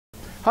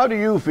How do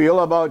you feel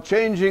about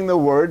changing the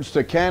words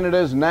to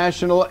Canada's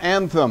national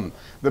anthem?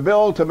 The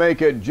bill to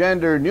make it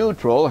gender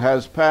neutral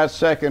has passed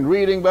second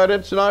reading, but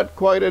it's not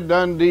quite a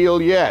done deal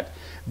yet.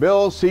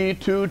 Bill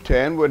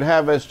C-210 would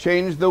have us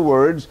change the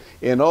words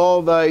 "in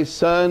all thy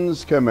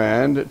sons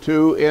command"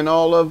 to "in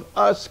all of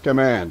us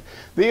command."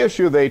 The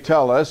issue, they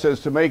tell us, is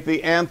to make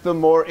the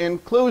anthem more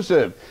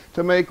inclusive,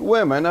 to make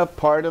women a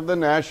part of the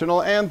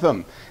national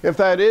anthem. If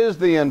that is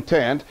the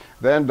intent,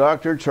 then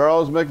Dr.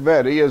 Charles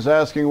McVetti is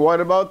asking,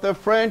 what about the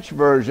French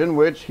version,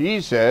 which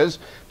he says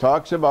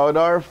talks about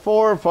our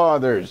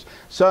forefathers?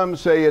 Some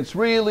say it's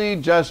really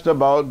just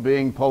about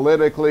being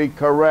politically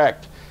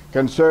correct.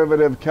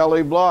 Conservative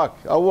Kelly Block,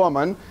 a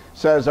woman,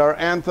 says our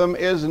anthem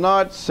is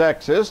not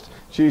sexist.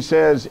 She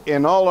says,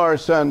 "in all our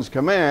sons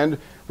command"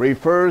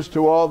 refers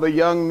to all the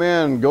young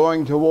men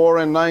going to war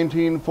in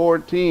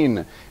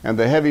 1914 and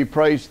the heavy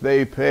price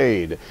they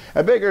paid.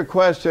 A bigger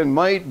question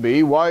might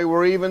be why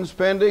we're even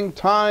spending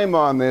time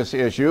on this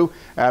issue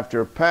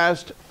after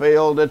past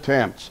failed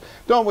attempts.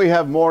 Don't we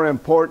have more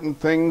important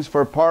things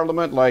for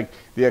Parliament, like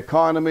the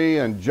economy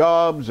and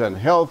jobs and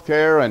health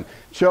care and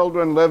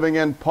children living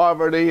in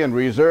poverty and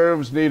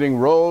reserves needing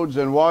roads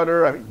and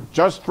water,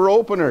 just for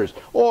openers?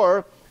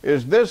 Or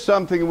is this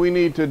something we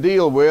need to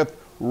deal with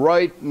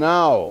right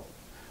now?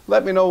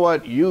 Let me know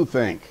what you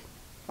think.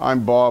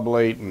 I'm Bob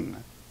Layton.